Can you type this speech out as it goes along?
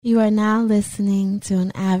You are now listening to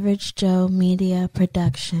an Average Joe Media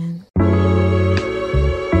production.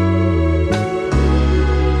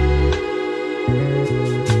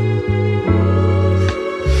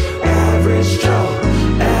 Average Joe,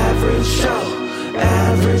 Average Joe,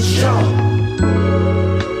 Average Joe.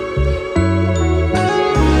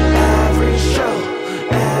 Average Joe,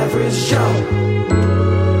 Average Joe.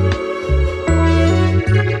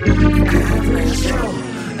 Average Joe,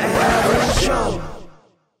 Average Joe.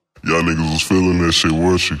 Y'all niggas was feeling that shit,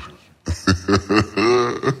 was she?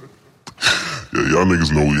 Yeah, y'all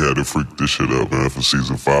niggas know we had to freak this shit up, man, for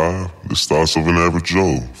season 5. The starts of an Average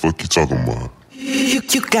Joe. Fuck you talking about?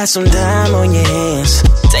 You got some time on your hands.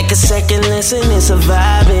 Take a second, listen, it's a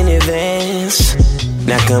vibe in advance.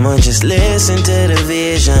 Now come on, just listen to the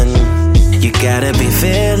vision. You gotta be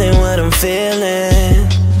feeling what I'm feeling.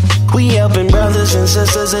 We helping brothers and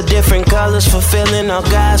sisters of different colors, fulfilling all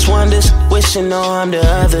God's wonders, wishing no harm to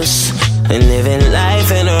others, and living life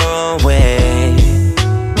in our own way.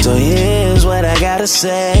 So here's what I gotta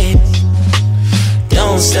say.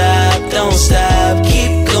 Don't stop,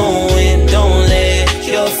 keep going. Don't let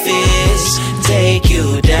your fears take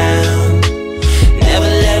you down. Never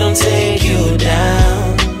let them take you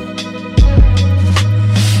down.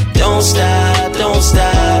 Don't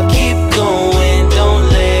stop, keep going. Don't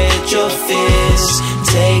let your fears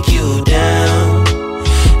take you down.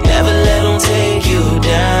 Never let them take you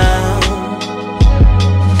down.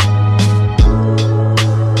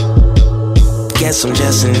 Guess I'm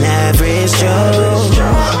just an average Joe.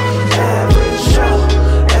 Average Joe,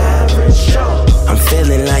 Average Joe. I'm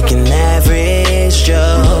feeling like an average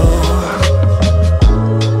Joe.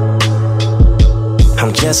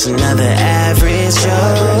 I'm just another average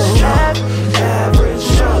Joe. Average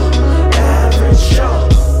Joe, Average Joe.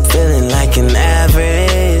 Feeling like an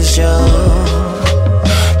average Joe.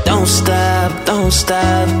 Don't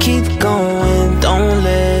stop, keep going. Don't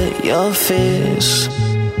let your fears,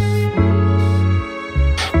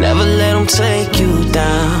 never let them take you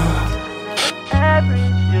down.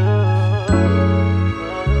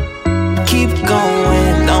 Keep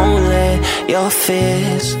going, don't let your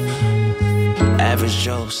fears. Average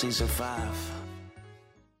Joe, season 5.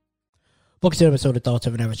 Welcome to the episode of Thoughts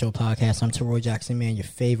of an Average Joe podcast. I'm Teroy Jackson, man, your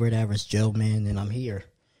favorite Average Joe, man, and I'm here.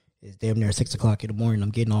 It's damn near 6 o'clock in the morning. I'm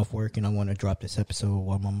getting off work, and I want to drop this episode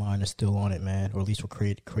while my mind is still on it, man, or at least we'll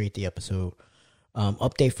create the episode.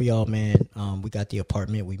 Update for y'all, man. We got the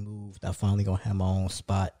apartment. We moved. I finally gonna have my own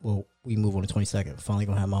spot. Well, we move on the 22nd. Finally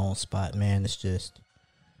gonna have my own spot, man. It's just,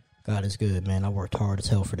 God is good, man. I worked hard as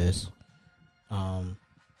hell for this.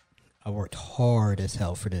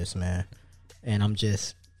 Man. And I'm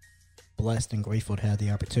just blessed and grateful to have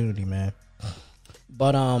the opportunity, man.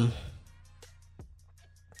 But,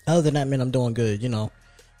 other than that, man, I'm doing good, you know.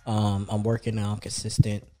 I'm working now. I'm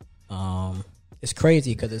consistent. It's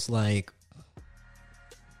crazy because it's like,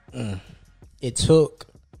 it took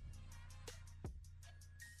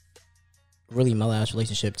really my last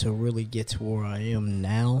relationship to really get to where I am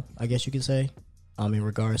now, I guess you could say, in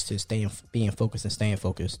regards to being focused and staying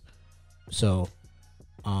focused. So,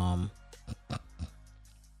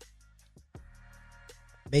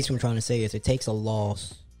 basically what I'm trying to say is it takes a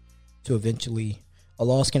loss can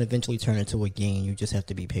eventually turn into a gain. You just have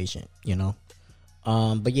to be patient, you know?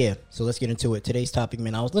 But yeah, so let's get into it. Today's topic,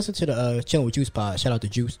 man, I was listening to the Chilling with Juice pod. Shout out to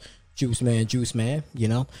Juice Man, you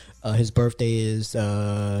know. His birthday is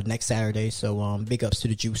next Saturday, so big ups to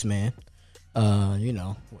the Juice Man. You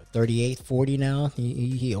know, 38, 40 now.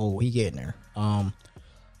 He old, he getting there.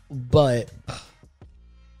 But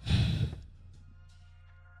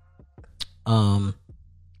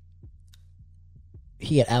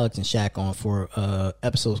he had Alex and Shaq on for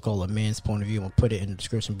episodes called A Man's Point of View. I'll put it in the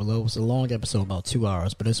description below. It's a long episode, about 2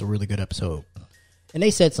 hours, but it's a really good episode. And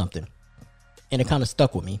they said something, and it kind of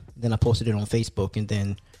stuck with me. Then I posted it on Facebook, and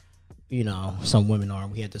then, you know, some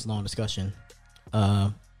women we had this long discussion.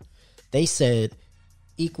 They said,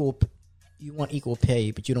 you want equal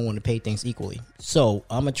pay, but you don't want to pay things equally. So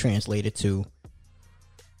I'm going to translate it to,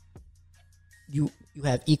 you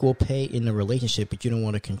have equal pay in the relationship, but you don't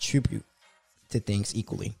want to contribute to things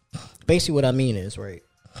equally. Basically what I mean is, right,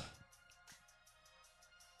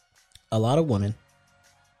 a lot of women,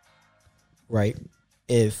 right,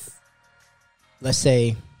 if let's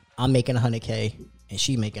say I'm making $100K and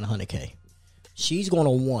she making $100K, she's going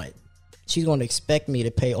to expect me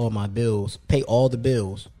to pay all my bills, pay all the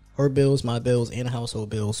bills, her bills, my bills, and household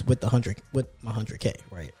bills with my 100K,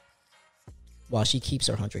 right, while she keeps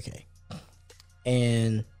her 100K.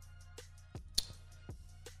 And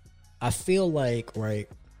I feel like, right,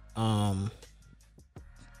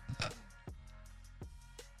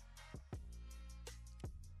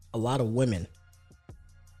 a lot of women,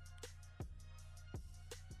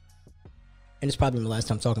 and it's probably my last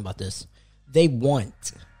time talking about this, they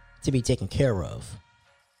want to be taken care of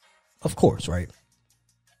course, right?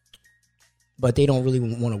 But they don't really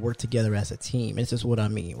want to work together as a team. This is what I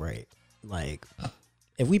mean, right? Like,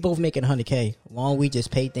 if we both making 100K, why don't we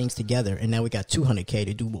just pay things together, and now we got 200K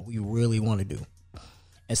to do what we really want to do,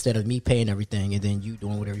 instead of me paying everything and then you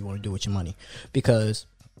doing whatever you want to do with your money. Because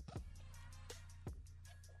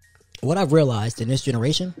what I've realized in this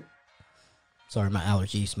generation, sorry, my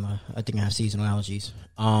allergies, I think I have seasonal allergies.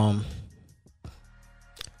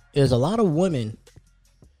 There's a lot of women,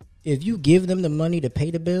 if you give them the money to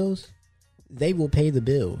pay the bills, they will pay the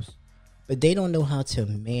bills, but they don't know how to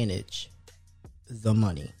manage the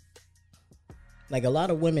money. Like, a lot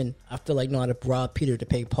of women, I feel like, know how to rob Peter to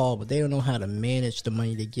pay Paul, but they don't know how to manage the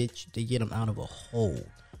money to get them out of a hole,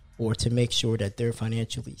 or to make sure that they're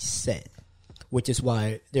financially set. Which is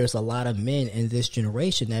why there's a lot of men in this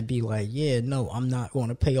generation that be like, yeah, no, I'm not going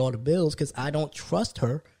to pay all the bills because I don't trust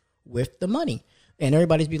her with the money. And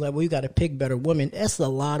everybody's be like, well, you got to pick better women. That's a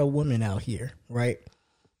lot of women out here, right,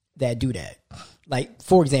 that do that. Like,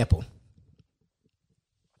 for example,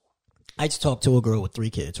 I just talked to a girl with 3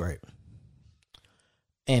 kids, right?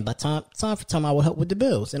 And by time for time, I will help with the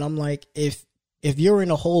bills. And I'm like, if you're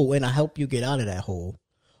in a hole and I help you get out of that hole,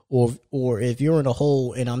 or if you're in a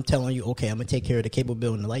hole and I'm telling you, okay, I'm going to take care of the cable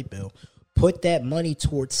bill and the light bill, put that money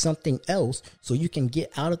towards something else so you can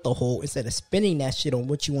get out of the hole instead of spending that shit on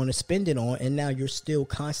what you want to spend it on, and now you're still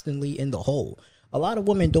constantly in the hole. A lot of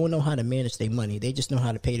women don't know how to manage their money. They just know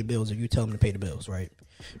how to pay the bills if you tell them to pay the bills, right?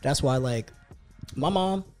 That's why, like, my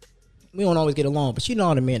mom, we don't always get along, but she know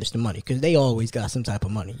how to manage the money because they always got some type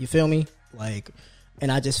of money. You feel me? Like,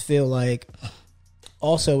 and I just feel like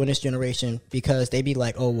also in this generation, because they be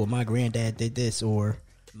like, oh, well, my granddad did this or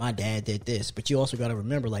my dad did this. But you also got to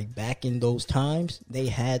remember, like, back in those times, they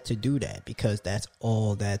had to do that because that's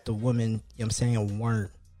all that the women, you know what I'm saying,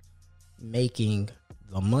 weren't making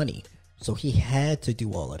the money. So he had to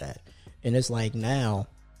do all of that. And it's like, now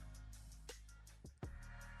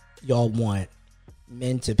y'all want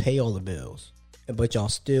men to pay all the bills, but y'all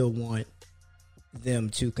still want them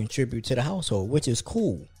to contribute to the household, which is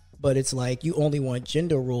cool. But it's like, you only want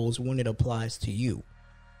gender roles when it applies to you.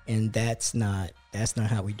 And that's not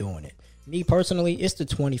how we doing it. Me personally, it's the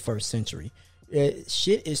 21st century.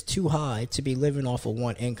 Shit is too high to be living off of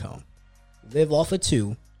one income. Live off of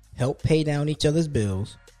 2, help pay down each other's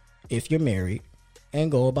bills if you're married,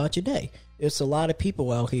 and go about your day. There's a lot of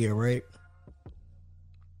people out here, right,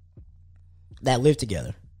 that live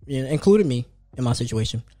together, you know, including me in my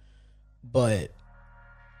situation, but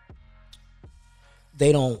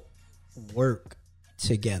they don't work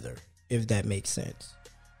together, if that makes sense.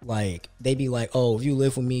 Like, they be like, oh, if you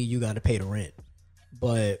live with me, you got to pay the rent.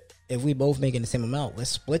 But if we both making the same amount, let's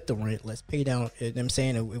split the rent. Let's pay down. You know what I'm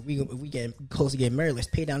saying, if we get close to getting married, let's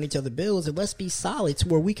pay down each other's bills, and let's be solid to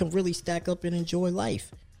where we can really stack up and enjoy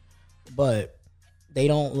life. But they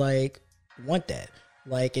don't, like, want that.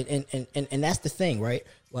 Like, and that's the thing, right?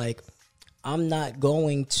 Like, I'm not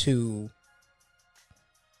going to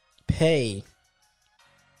pay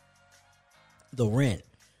the rent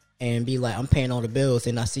and be like, I'm paying all the bills,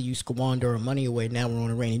 and I see you squander money away. Now we're on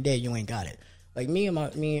a rainy day, you ain't got it. Like, me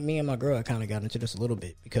and my girl, I kind of got into this a little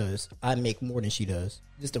bit because I make more than she does.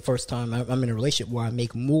 This is the first time I'm in a relationship where I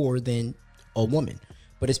make more than a woman,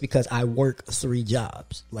 but it's because I work 3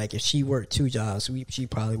 jobs. Like, if she worked 2 jobs, she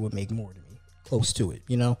probably would make more than me, close to it,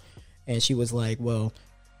 you know. And she was like, "Well,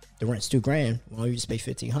 the rent's $2,000. Well, you just pay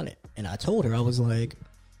 $1,500." And I told her, I was like,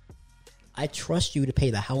 I trust you to pay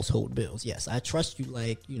the household bills. Yes, I trust you,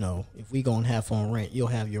 like, you know, if we gonna have on rent, you'll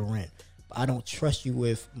have your rent. But I don't trust you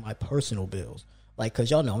with my personal bills. Like, cause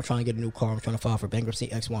y'all know I'm trying to get a new car, I'm trying to file for bankruptcy,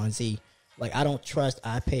 X, Y, and Z. Like, I don't trust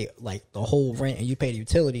I pay like the whole rent and you pay the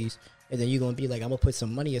utilities, and then you're gonna be like, I'm gonna put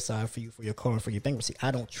some money aside for you for your car and for your bankruptcy.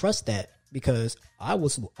 I don't trust that because I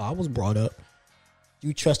was brought up.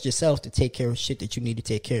 You trust yourself to take care of shit that you need to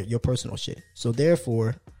take care of, your personal shit. So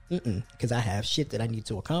therefore, because I have shit that I need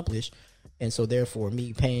to accomplish. And so therefore,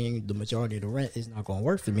 me paying the majority of the rent is not going to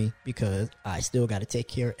work for me because I still got to take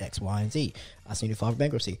care of X, Y, and Z. I still need to file for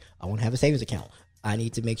bankruptcy. I want to have a savings account. I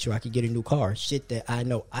need to make sure I can get a new car. Shit that I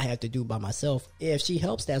know I have to do by myself. If she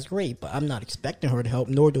helps, that's great. But I'm not expecting her to help,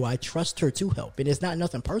 nor do I trust her to help. And it's not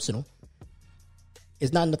nothing personal.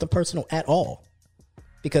 It's not nothing personal at all.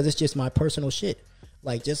 Because it's just my personal shit.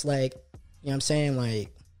 Like, just like, you know what I'm saying? Like,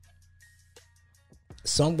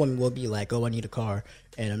 some women will be like, oh, I need a car.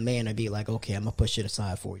 And a man will be like, okay, I'm going to put shit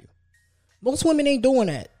aside for you. Most women ain't doing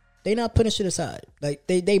that. They not putting shit aside. Like,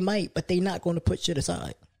 they might, but they not going to put shit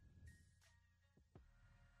aside.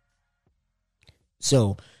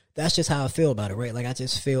 So that's just how I feel about it, right? Like, I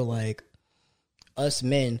just feel like us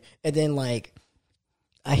men, and then, like,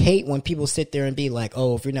 I hate when people sit there and be like,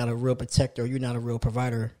 oh, if you're not a real protector, you're not a real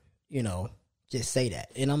provider, you know, just say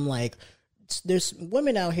that. And I'm like, there's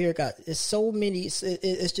women out here it's so many,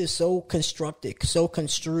 it's just so constructed, so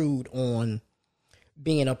construed on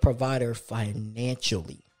being a provider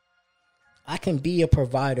financially. I can be a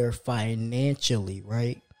provider financially,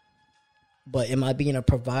 right? But am I being a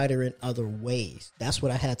provider in other ways? That's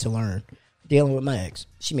what I had to learn dealing with my ex.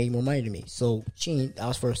 She made more money than me. So that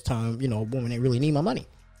was the first time, you know, a woman didn't really need my money.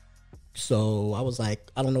 So I was like,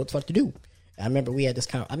 I don't know what the fuck to do. I remember we had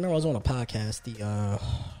this I remember I was on a podcast, I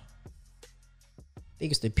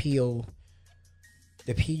think it's the PUO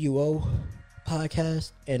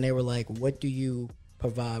podcast, and they were like, what do you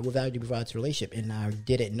provide, what value do you provide to a relationship? And I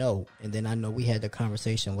didn't know. And then I know we had the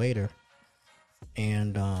conversation later,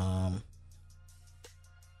 and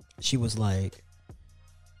she was like,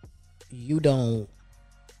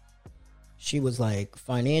 she was like,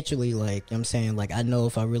 financially, like, I'm saying, like, I know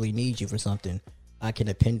if I really need you for something, I can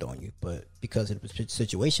depend on you, but because of the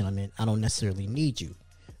situation I'm in, I don't necessarily need you.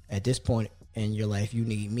 At this point in your life, you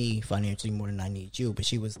need me financially more than I need you. But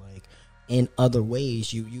she was like, in other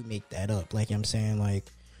ways, you make that up. Like, I'm saying, like,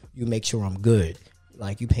 you make sure I'm good.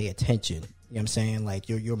 Like, you pay attention. You know what I'm saying? Like,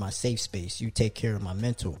 you're my safe space. You take care of my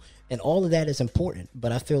mental. And all of that is important.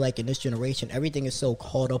 But I feel like in this generation, everything is so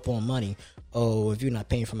caught up on money. Oh, if you're not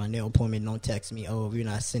paying for my nail appointment, don't text me. Oh, if you're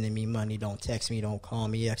not sending me money, don't text me. Don't call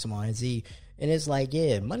me, X, Y, and Z. And it's like,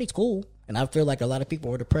 yeah, money's cool. And I feel like a lot of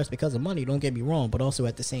people are depressed because of money. Don't get me wrong. But also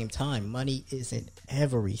at the same time, money isn't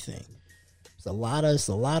everything. There's a lot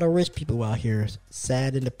of rich people out here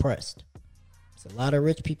sad and depressed. There's a lot of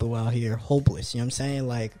rich people out here hopeless. You know what I'm saying?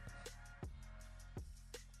 Like,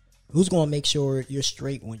 who's going to make sure you're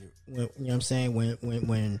straight when you know what I'm saying?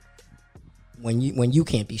 When you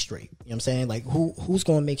can't be straight. You know what I'm saying? Like, who's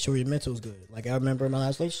going to make sure your mental's good? Like, I remember in my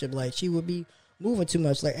last relationship, like, she would be moving too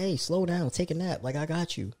much. Like, hey, slow down, take a nap. Like, I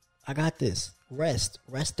got you. I got this. Rest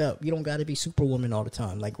up. You don't got to be superwoman all the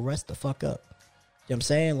time. Like, rest the fuck up. You know what I'm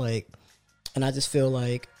saying? Like, and I just feel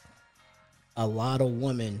like a lot of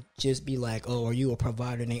women just be like, oh, are you a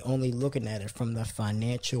provider? And they only looking at it from the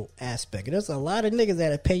financial aspect. And there's a lot of niggas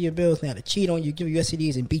that pay your bills now to cheat on you, give you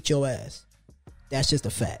STDs, and beat your ass. That's just a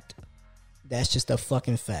fact. That's just a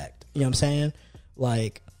fucking fact. You know what I'm saying?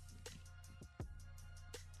 Like,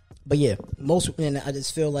 but yeah, most women, I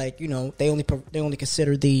just feel like, you know, they only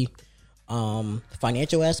consider the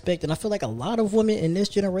financial aspect. And I feel like a lot of women in this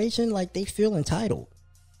generation, like, they feel entitled.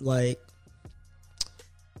 Like,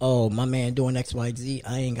 oh, my man doing X, Y, Z,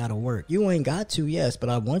 I ain't got to work. You ain't got to, yes, but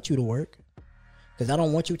I want you to work. Because I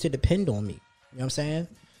don't want you to depend on me. You know what I'm saying?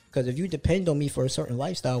 Because if you depend on me for a certain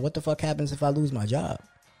lifestyle, what the fuck happens if I lose my job?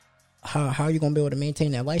 How are you going to be able to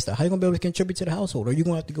maintain that lifestyle? How are you going to be able to contribute to the household? Are you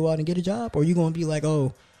going to have to go out and get a job? Or are you going to be like,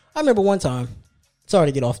 oh, I remember one time, sorry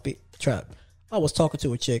to get off track, I was talking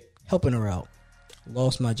to a chick, helping her out,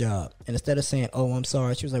 lost my job. And instead of saying, oh, I'm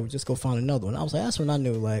sorry, she was like, well, just go find another one. I was like, that's when I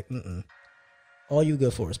knew, like, all you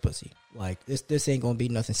good for is pussy. Like, this ain't going to be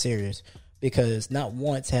nothing serious. Because not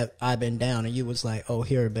once have I been down and you was like, oh,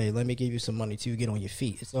 here, babe, let me give you some money to get on your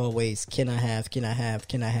feet. It's always, can I have?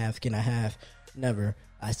 Never.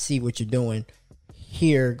 I see what you're doing.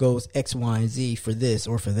 Here goes X, Y, and Z for this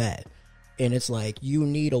or for that. And it's like, you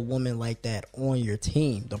need a woman like that on your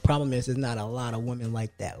team. The problem is, there's not a lot of women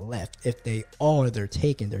like that left. If they are, they're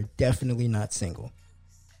taken. They're definitely not single.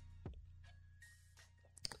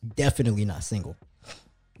 Definitely not single.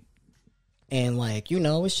 And like, you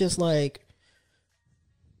know, it's just like,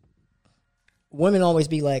 women always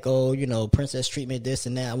be like, oh, you know, princess treatment, this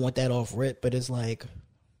and that. I want that off rip. But it's like,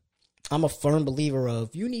 I'm a firm believer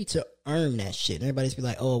of, you need to earn that shit. And everybody's be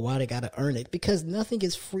like, oh, why they gotta earn it? Because nothing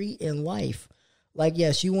is free in life. Like,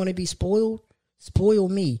 yes, you want to be spoiled? Spoil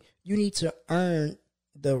me. You need to earn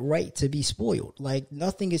the right to be spoiled. Like,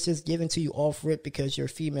 nothing is just given to you off rip because you're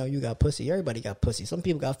female, you got pussy. Everybody got pussy. Some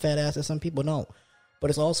people got fat asses, some people don't. But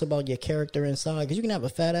it's also about your character inside. Because you can have a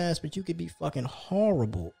fat ass, but you could be fucking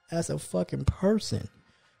horrible as a fucking person.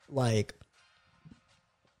 Like,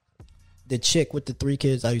 the chick with the 3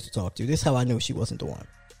 kids I used to talk to. This is how I knew she wasn't the one.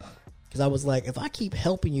 Because I was like, if I keep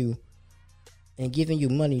helping you and giving you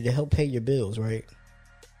money to help pay your bills, right?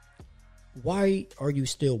 Why are you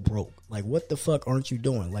still broke? Like, what the fuck aren't you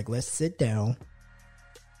doing? Like, let's sit down.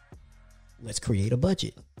 Let's create a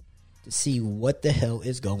budget to see what the hell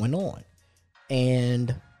is going on.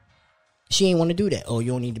 And she ain't want to do that. Oh,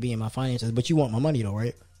 you don't need to be in my finances, but you want my money though,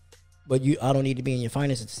 right? But I don't need to be in your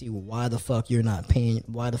finances to see why the fuck you're not paying,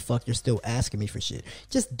 why the fuck you're still asking me for shit.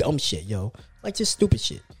 Just dumb shit, yo. Like, just stupid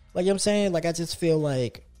shit. Like, you know what I'm saying? Like, I just feel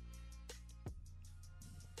like,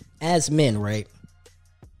 as men, right,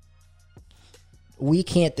 we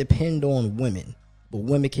can't depend on women, but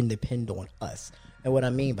women can depend on us. And what I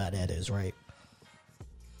mean by that is, right,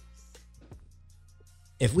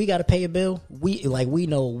 if we got to pay a bill, we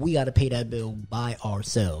know we got to pay that bill by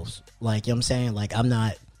ourselves. Like, you know what I'm saying? Like, I'm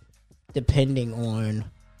not depending on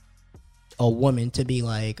a woman to be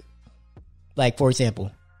like, for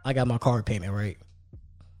example, I got my car payment, right?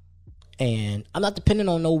 And I'm not dependent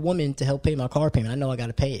on no woman to help pay my car payment. I know I got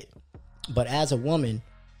to pay it. But as a woman,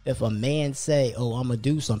 if a man say, oh, I'm going to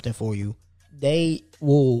do something for you,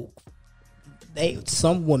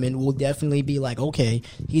 some women will definitely be like, okay,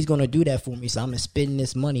 he's going to do that for me, so I'm going to spend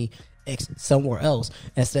this money somewhere else,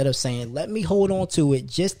 instead of saying, let me hold on to it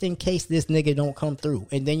just in case this nigga don't come through.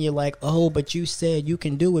 And then you're like, oh, but you said you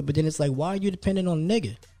can do it. But then it's like, why are you dependent on a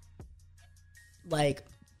nigga? Like,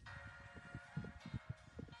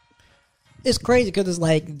 it's crazy because it's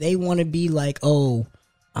like they want to be like, oh,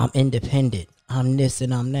 I'm independent, I'm this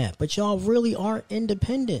and I'm that. But y'all really aren't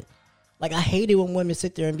independent. Like, I hate it when women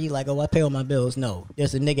sit there and be like, oh, I pay all my bills. No,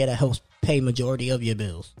 there's a nigga that helps pay majority of your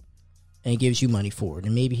bills and gives you money for it.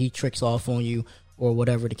 And maybe he tricks off on you or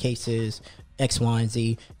whatever the case is, X, Y, and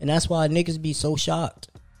Z. And that's why niggas be so shocked.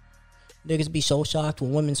 Niggas be so shocked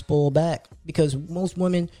when women spoil back. Because most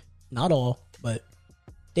women, not all, but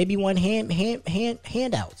they be wanting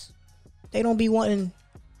handouts. They don't be wanting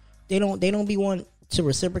to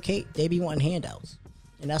reciprocate. They be wanting handouts.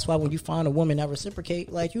 And that's why when you find a woman that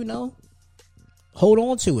reciprocate, like, you know, hold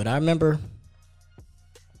on to it. I remember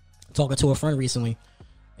talking to a friend recently,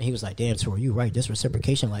 and he was like, damn, Tori, you right. This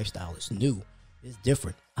reciprocation lifestyle is new. It's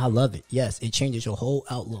different. I love it. Yes, it changes your whole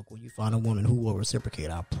outlook when you find a woman who will reciprocate.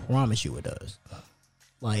 I promise you it does.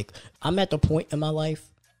 Like, I'm at the point in my life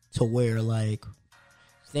to where, like,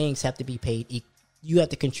 things have to be paid. You have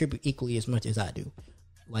to contribute equally as much as I do.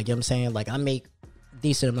 Like, you know what I'm saying? Like, I make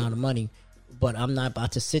decent amount of money, but I'm not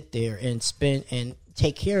about to sit there and spend and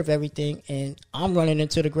take care of everything, and I'm running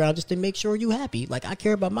into the ground just to make sure you happy. Like, I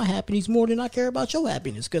care about my happiness more than I care about your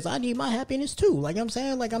happiness, because I need my happiness too. Like, you know what I'm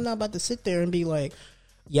saying? Like, I'm not about to sit there and be like,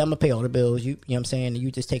 yeah, I'm gonna pay all the bills, you know what I'm saying, and you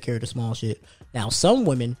just take care of the small shit. Now, some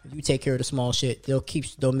women, if you take care of the small shit,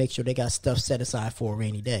 they'll make sure they got stuff set aside for a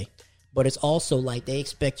rainy day. But it's also like they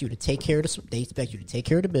expect you to take care of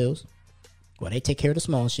the bills. Well, they take care of the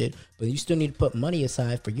small shit, but you still need to put money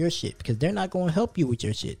aside for your shit, because they're not going to help you with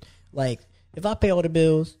your shit. Like, if I pay all the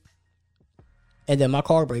bills and then my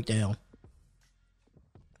car break down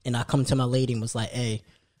and I come to my lady and was like, hey,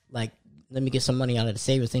 like, let me get some money out of the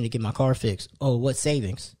savings thing to get my car fixed. Oh, what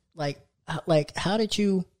savings? Like, how did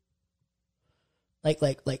you, like,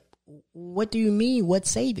 what do you mean? What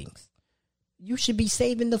savings? You should be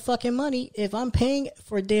saving the fucking money. If I'm paying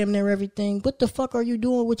for damn near everything, what the fuck are you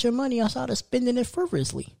doing with your money outside of spending it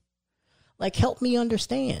frivolously? Like, help me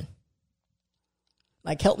understand.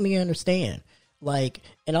 Like,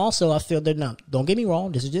 and also I feel they're not, don't get me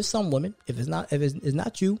wrong, this is just some women. If it's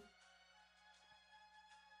not you,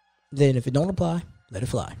 then if it don't apply, let it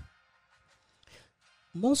fly.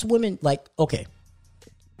 Most women, like, okay,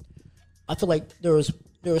 I feel like there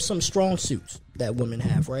are some strong suits that women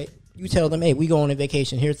have, right? You tell them, hey, we going on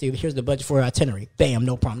vacation. Here's the budget for our itinerary. Bam,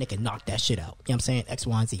 no problem. They can knock that shit out. You know what I'm saying? X,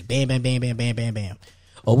 Y, and Z. Bam, bam, bam, bam, bam, bam, bam.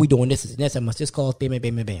 Oh, we doing this and that's how much this costs. Bam, bam,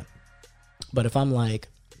 bam, bam, bam. But if I'm like,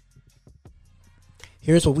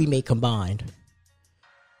 here's what we make combined.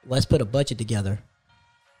 Let's put a budget together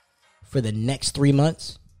for the next 3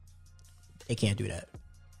 months. They can't do that.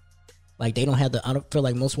 Like, I don't feel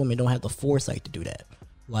like most women don't have the foresight to do that.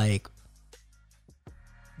 Like,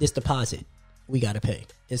 this deposit, we got to pay.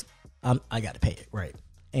 I got to pay it, right?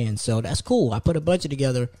 And so that's cool. I put a budget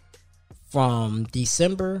together from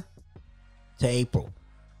December to April.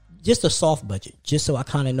 Just a soft budget, just so I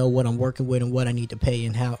kind of know what I'm working with and what I need to pay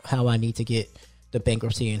and how I need to get the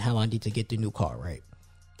bankruptcy and how I need to get the new car, right?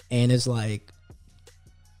 And it's like,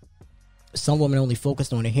 some women only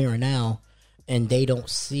focused on the here and now, and they don't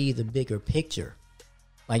see the bigger picture.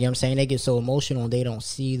 Like, you know what I'm saying? They get so emotional and they don't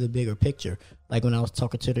see the bigger picture. Like, when I was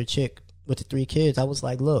talking to the chick with the 3 kids, I was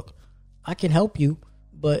like, look, I can help you,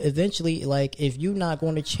 but eventually, like, if you're not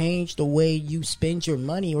going to change the way you spend your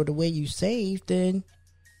money or the way you save, then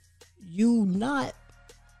you not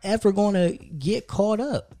ever going to get caught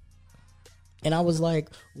up. And I was like,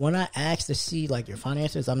 when I asked to see, like, your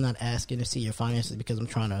finances, I'm not asking to see your finances because I'm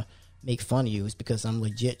trying to make fun of you. It's because I'm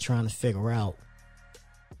legit trying to figure out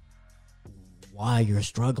why you're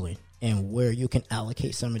struggling and where you can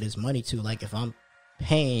allocate some of this money to. Like, if I'm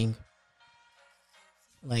paying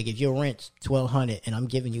Like if your rent's $1,200 and I'm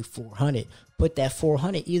giving you $400, put that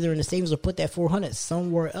 $400 either in the savings or put that $400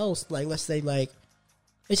 somewhere else. Like let's say like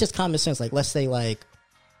it's just common sense. Like let's say like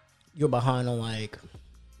you're behind on like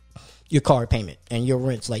your car payment and your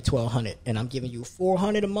rent's like $1,200 and I'm giving you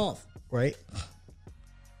 $400 a month, right?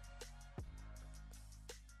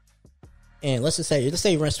 And let's say your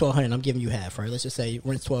rent's $1,200 and I'm giving you half, right? Let's just say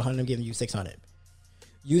rent's $1,200, I'm giving you $600.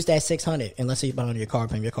 Use that $600 and let's say you're behind on your car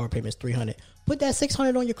payment. Your car payment is $300. Put that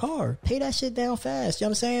 $600 on your car. Pay that shit down fast. You know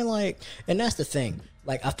what I'm saying? Like, and that's the thing.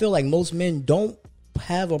 Like, I feel like most men don't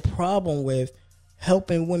have a problem with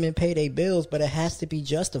helping women pay their bills, but it has to be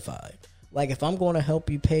justified. Like, if I'm going to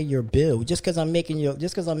help you pay your bill, just because I'm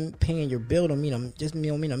paying your bill, don't mean I'm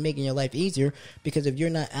making your life easier. Because if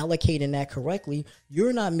you're not allocating that correctly,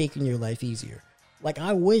 you're not making your life easier. Like,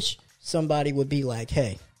 I wish somebody would be like,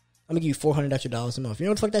 hey, I'm gonna give you $400 extra a month. You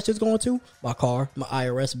know what the fuck that shit's going to? My car, my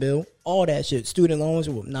IRS bill, all that shit. Student loans,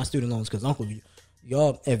 well, not student loans, because uncle,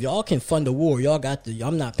 y'all, if y'all can fund the war, y'all got the.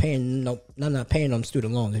 I'm not paying them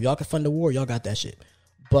student loans. If y'all can fund the war, y'all got that shit.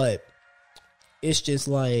 But it's just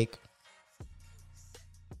like,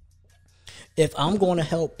 if I'm going to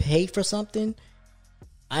help pay for something,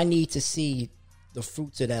 I need to see the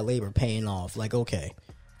fruits of that labor paying off. Like, okay,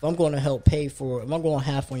 if I'm going to help pay for, if I'm going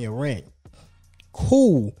half on your rent,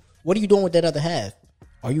 cool. What are you doing with that other half?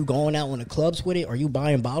 Are you going out on the clubs with it? Are you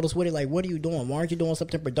buying bottles with it? Like, what are you doing? Why aren't you doing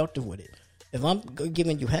something productive with it? If I'm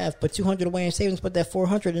giving you half, put $200 away in savings, put that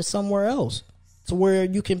 $400 in somewhere else, to where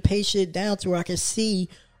you can pay shit down to where I can see,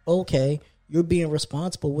 okay, you're being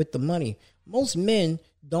responsible with the money. Most men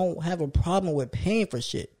don't have a problem with paying for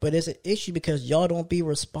shit, but it's an issue because y'all don't be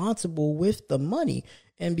responsible with the money.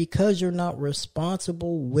 And because you're not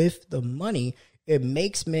responsible with the money, it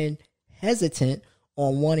makes men hesitant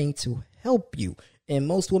on wanting to help you. And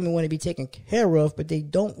most women want to be taken care of, but they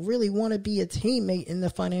don't really want to be a teammate in the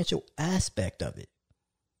financial aspect of it.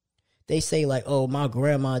 They say like, oh, my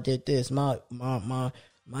grandma did this, my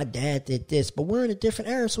dad did this, but we're in a different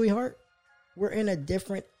era, sweetheart. We're in a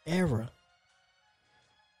different era.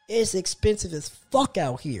 It's expensive as fuck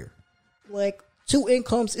out here. Like, 2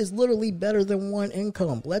 incomes is literally better than 1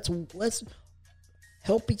 income. Let's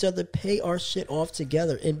help each other pay our shit off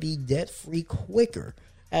together and be debt free quicker,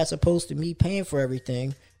 as opposed to me paying for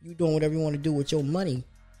everything, you doing whatever you want to do with your money,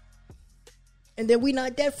 and then we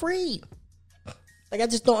not debt free. Like, I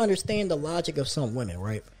just don't understand the logic of some women,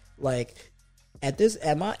 right? Like,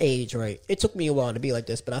 at my age, right, it took me a while to be like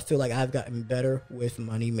this, but I feel like I've gotten better with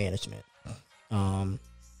money management.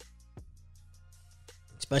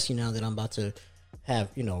 Especially now that I'm about to have,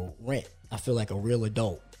 rent. I feel like a real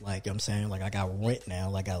adult. Like, I'm saying, like, I got rent now.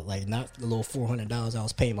 Like, not the little $400 I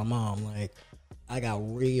was paying my mom. Like, I got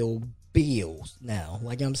real bills now.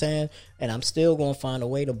 Like, you know what I'm saying? And I'm still going to find a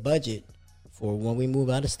way to budget for when we move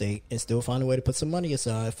out of state, and still find a way to put some money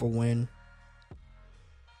aside for when.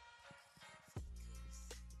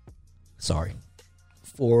 For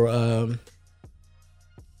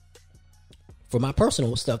my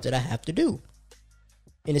personal stuff that I have to do.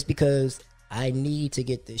 And it's because I need to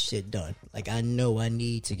get this shit done. Like, I know I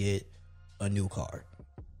need to get a new car.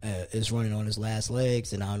 It's running on its last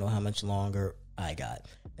legs, and I don't know how much longer I got.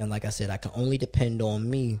 And like I said, I can only depend on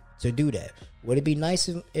me to do that. Would it be nice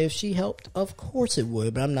if she helped? Of course it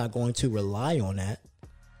would, but I'm not going to rely on that.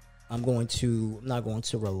 I'm not going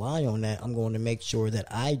to rely on that. I'm going to make sure that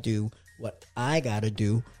I do what I gotta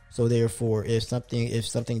do. So therefore, if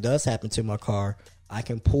something does happen to my car, I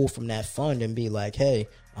can pull from that fund and be like, hey,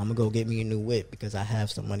 I'm gonna go get me a new whip because I have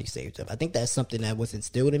some money saved up. I think that's something that was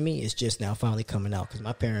instilled in me. It's just now finally coming out, because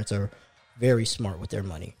my parents are very smart with their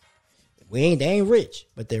money. They ain't rich,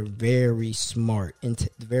 but they're very smart and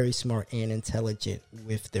intelligent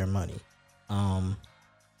with their money. But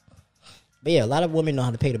yeah, a lot of women know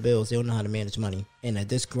how to pay the bills. They don't know how to manage money. And at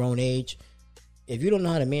this grown age, if you don't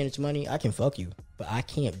know how to manage money, I can fuck you, but I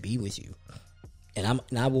can't be with you. And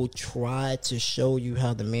I will try to show you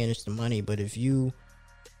how to manage the money. But if you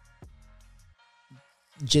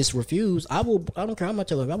just refuse, I don't care how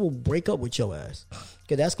much I love you, I will break up with your ass,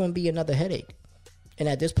 because that's going to be another headache. And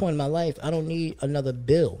at this point in my life, I don't need another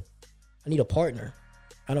bill. I need a partner.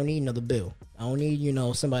 I don't need another bill. I don't need,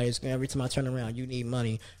 somebody that's going to, every time I turn around, you need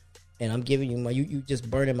money, and I'm giving you money. You just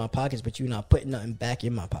burning my pockets, but you're not putting nothing back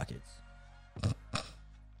in my pockets.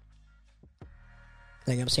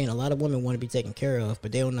 Like I'm saying, a lot of women want to be taken care of,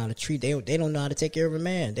 but they don't know how to treat. They don't know how to take care of a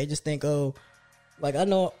man. They just think, oh, like I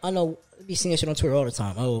know. I be seeing shit on Twitter all the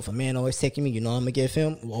time. Oh, if a man always taking me, I'm gonna give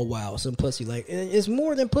him. Oh wow, some pussy. Like, it's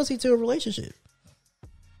more than pussy to a relationship.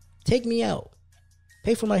 Take me out,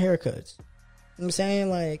 pay for my haircuts. You know what I'm saying?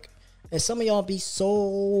 Like, and some of y'all be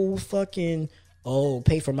so fucking oh,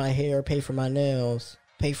 pay for my hair, pay for my nails,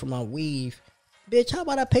 pay for my weave. Bitch, how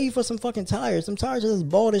about I pay you for some fucking tires? Some tires are as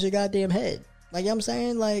bald as your goddamn head. Like, you know what I'm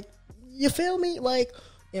saying? Like, you feel me? Like,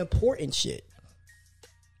 important shit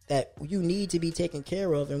that you need to be taken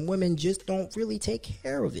care of, and women just don't really take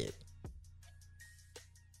care of it.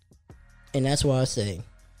 And that's why I say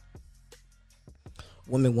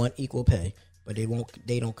women want equal pay, but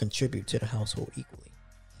they don't contribute to the household equally.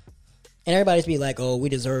 And everybody's be like, oh, we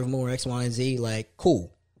deserve more, X, Y, and Z. Like,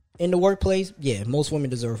 cool. In the workplace, yeah, most women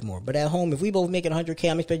deserve more. But at home, if we both making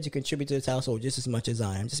 $100K, I'm expected to contribute to this household just as much as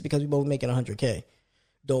I am. Just because we both making $100K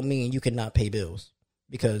don't mean you cannot pay bills.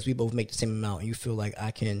 Because we both make the same amount and you feel like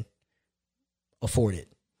I can afford it.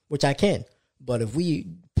 Which I can. But if we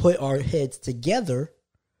put our heads together,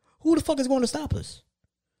 who the fuck is going to stop us?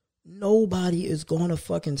 Nobody is going to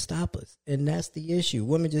fucking stop us. And that's the issue.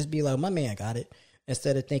 Women just be like, my man got it.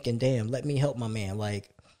 Instead of thinking, damn, let me help my man.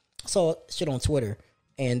 Like, I saw shit on Twitter.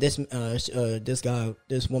 And this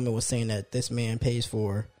woman was saying that this man pays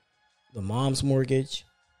for the mom's mortgage,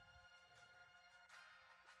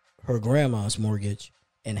 her grandma's mortgage,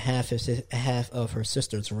 and half of her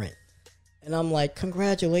sister's rent. And I'm like,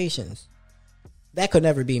 congratulations. That could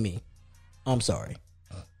never be me. I'm sorry.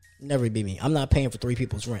 Never be me. I'm not paying for 3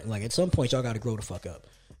 people's rent. Like, at some point, y'all got to grow the fuck up.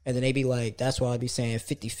 And then they be like, that's why I be saying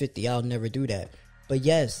 50-50. I'll never do that. But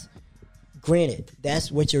yes, granted,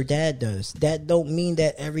 that's what your dad does. That don't mean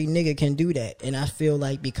that every nigga can do that. And I feel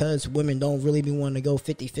like because women don't really be wanting to go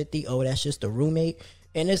 50-50, oh, that's just a roommate.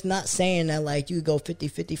 And it's not saying that, like, you go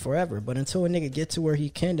 50-50 forever. But until a nigga gets to where he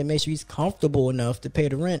can to make sure he's comfortable enough to pay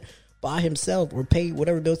the rent by himself or pay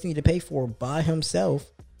whatever bills he need to pay for by himself,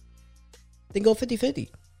 then go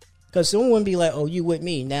 50-50. Because someone wouldn't be like, oh, you with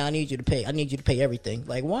me. Now I need you to pay. I need you to pay everything.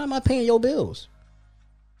 Like, why am I paying your bills?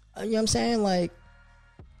 You know what I'm saying? Like,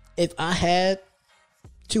 if I had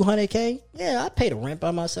 $200K, yeah, I pay the rent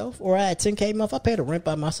by myself. Or I had $10K a month, I pay the rent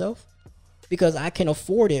by myself. Because I can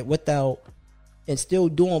afford it without and still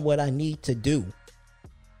doing what I need to do.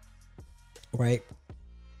 Right?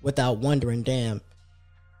 Without wondering, damn,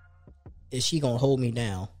 is she going to hold me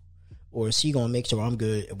down? Or is she going to make sure I'm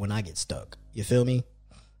good when I get stuck? You feel me?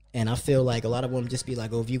 And I feel like a lot of women just be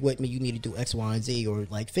like, oh, if you with me, you need to do X, Y, and Z. Or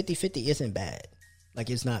like 50-50 isn't bad. Like,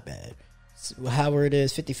 it's not bad. So however it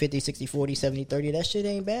is, 50-50, 60-40, 70-30, that shit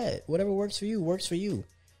ain't bad. Whatever works for you, works for you.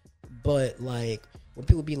 But like, when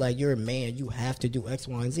people be like, you're a man, you have to do X,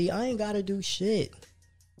 Y, and Z, I ain't got to do shit.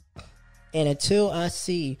 And until I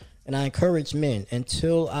see, and I encourage men,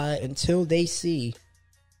 until they see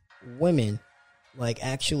women like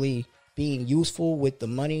actually being useful with the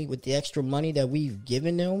money, with the extra money that we've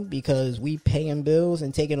given them because we paying bills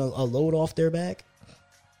and taking a load off their back,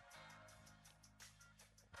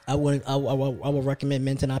 I would recommend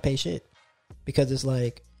men to not pay shit. Because it's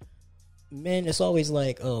like, men, it's always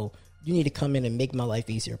like, oh, you need to come in and make my life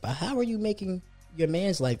easier. But how are you making your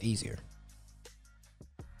man's life easier?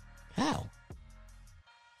 How?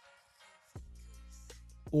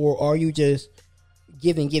 Or are you just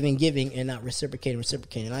giving and not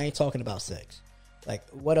reciprocating? I ain't talking about sex. Like,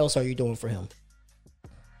 what else are you doing for him?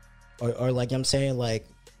 Or like I'm saying, like,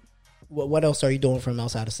 what else are you doing for him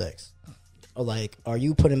outside of sex? Or like, are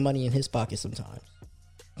you putting money in his pocket sometimes?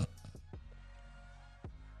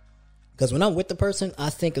 Because when I'm with the person, I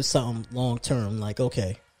think of something long term. Like,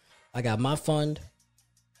 okay, I got my fund,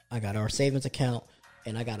 I got our savings account,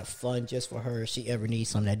 and I got a fund just for her if she ever needs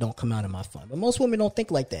something that don't come out of my fund. But most women don't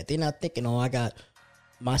think like that. They're not thinking, oh, I got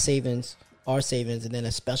my savings, our savings, and then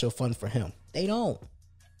a special fund for him. They don't.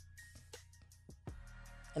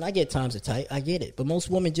 And I get times are tight. I get it. But most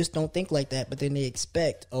women just don't think like that. But then they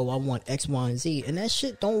expect, oh, I want X, Y, and Z. And that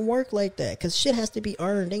shit don't work like that. Because shit has to be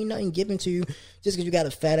earned. Ain't nothing given to you just because you got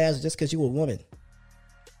a fat ass or just because you a woman.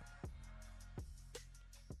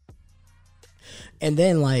 And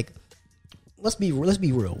then, like, let's be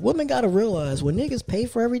real. Women got to realize when niggas pay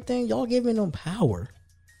for everything, y'all giving them power.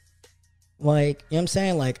 Like, you know what I'm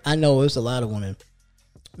saying? Like, I know it's a lot of women.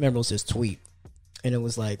 Remember, it was this tweet. And it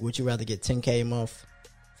was like, would you rather get $10K a month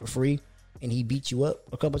for free and he beat you up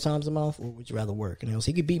a couple times a month, or would you rather work? And it was,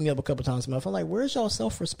 he could beat me up a couple times a month. I'm like, where's y'all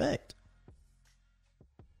self-respect?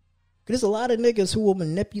 Because there's a lot of niggas who will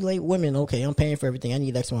manipulate women. Okay, I'm paying for everything. I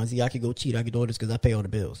need X, Y, and Z. I could go cheat. I could do this because I pay all the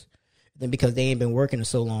bills. Then because they ain't been working in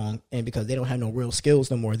so long and because they don't have no real skills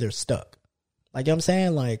no more, they're stuck. Like, you know what I'm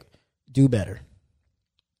saying? Like, do better.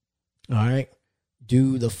 All right?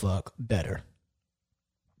 Do the fuck better.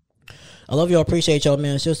 I love y'all. Appreciate y'all,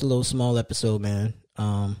 man. It's just a little small episode, man.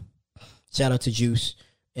 Shout out to Juice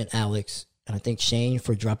and Alex, and I think Shane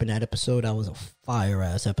for dropping that episode. That was a fire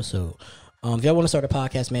ass episode. If y'all want to start a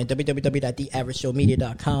podcast, man,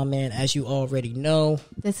 www.theaverageshowmedia.com, man. As you already know,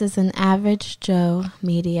 This is an Average Joe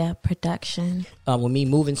Media production. with me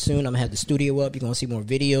moving soon, I'm going to have the studio up. You're going to see more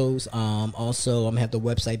videos. Also, I'm going to have the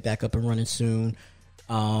website back up and running soon.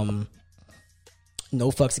 No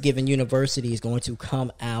Fucks Given University is going to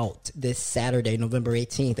come out this Saturday, November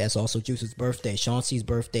 18th. That's also Juice's birthday. Chauncey's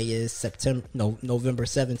birthday is November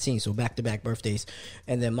 17th, so back-to-back birthdays.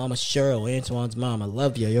 And then Mama Cheryl, Antoine's mom, I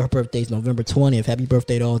love you. Your birthday's November 20th. Happy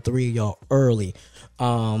birthday to all three of y'all early.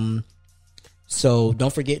 So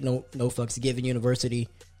don't forget No Fucks Given University.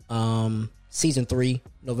 Season 3,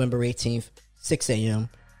 November 18th, 6 a.m.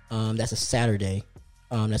 That's a Saturday.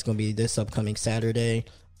 That's going to be this upcoming Saturday.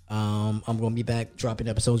 I'm going to be back dropping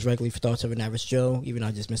episodes regularly for Thoughts of an Average Joe, even though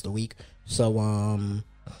I just missed a week. So,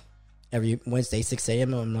 every Wednesday, 6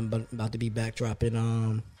 a.m., I'm about to be back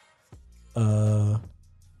dropping, for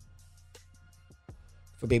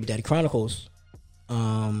Baby Daddy Chronicles.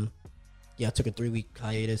 Yeah, I took a 3-week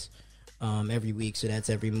hiatus, every week. So that's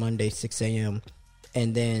every Monday, 6 a.m.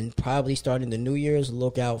 And then probably starting the New Year's,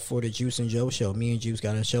 look out for the Juice and Joe show. Me and Juice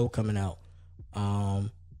got a show coming out.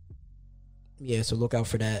 Yeah, so look out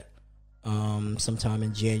for that sometime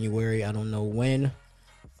in January. I don't know when.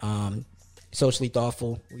 Socially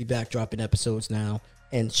Thoughtful, we back dropping episodes now.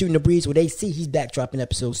 And Shooting the Breeze with AC, he's back dropping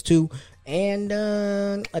episodes too. And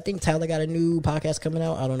I think Tyler got a new podcast coming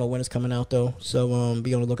out. I don't know when it's coming out though. So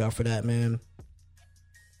be on the lookout for that, man.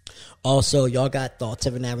 Also, y'all got Thoughts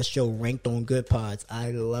of an Average Joe ranked on Good Pods.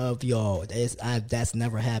 I love y'all. That's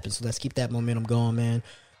never happened. So let's keep that momentum going, man.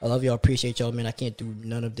 I love y'all. Appreciate y'all, man. I can't do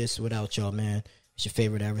none of this without y'all, man. It's your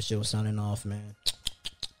favorite Average Joe signing off, man.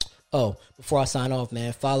 Oh, before I sign off,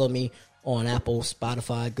 man, follow me on Apple,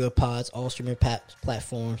 Spotify, Good Pods, all streaming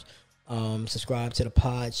platforms. Subscribe to the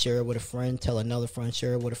pod, share it with a friend, tell another friend,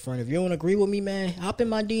 share it with a friend. If you don't agree with me, man, hop in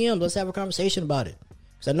my DMs. Let's have a conversation about it.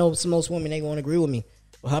 Because I know most women, they won't agree with me.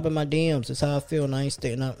 But hop in my DMs. That's how I feel, and I ain't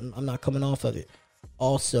staying. I'm not coming off of it.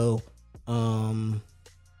 Also,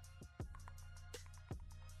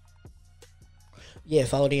 yeah,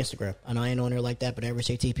 follow the Instagram. I know I ain't on there like that, but Average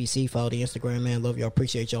ATPC, follow the Instagram, man. Love y'all.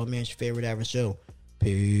 Appreciate y'all, man. It's your favorite Average Joe.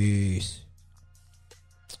 Peace.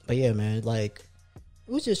 But yeah, man, like,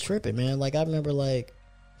 it was just tripping, man. Like, I remember, like,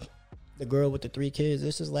 the girl with the 3 kids.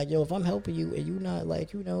 This is like, yo, if I'm helping you and you not,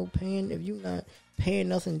 like, you know, if you not paying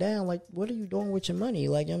nothing down, like, what are you doing with your money?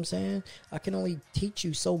 Like, you know what I'm saying? I can only teach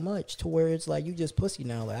you so much to where it's like, you just pussy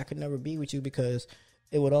now. Like, I could never be with you because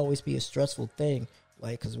it would always be a stressful thing.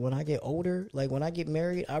 Like, because when I get older, like, when I get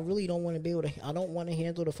married, I really don't want to be able to, I don't want to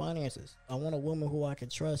handle the finances. I want a woman who I can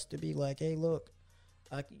trust to be like, hey, look,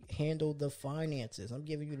 I can handle the finances. I'm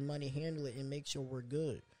giving you the money, handle it, and make sure we're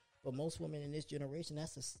good. But most women in this generation,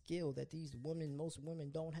 that's a skill that most women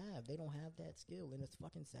don't have. They don't have that skill, and it's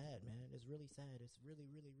fucking sad, man. It's really sad. It's really,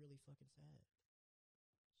 really, really fucking sad.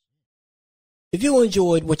 If you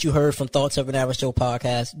enjoyed what you heard from Thoughts of an Average Joe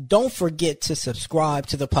podcast, don't forget to subscribe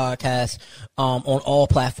to the podcast on all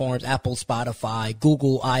platforms, Apple, Spotify,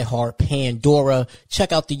 Google, iHeart, Pandora.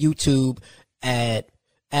 Check out the YouTube at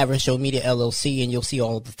Average Joe Media LLC, and you'll see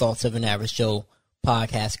all of the Thoughts of an Average Joe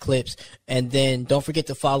podcast clips. And then don't forget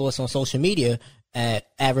to follow us on social media at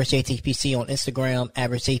Average ATPC on Instagram,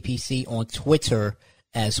 Average APC on Twitter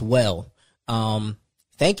as well.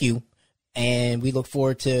 Thank you, and we look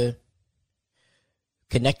forward to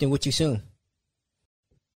connecting with you soon.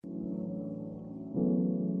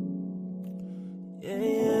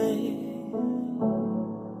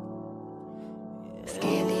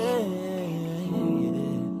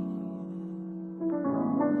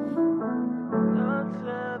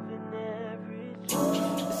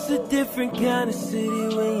 It's a different kind of city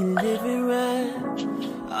when you live it right.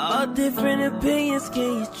 All different opinions,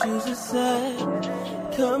 can you choose a side?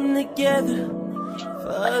 Come together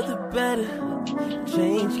for the better.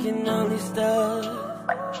 Change can only start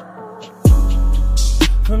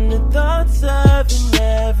from the thoughts of an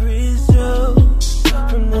average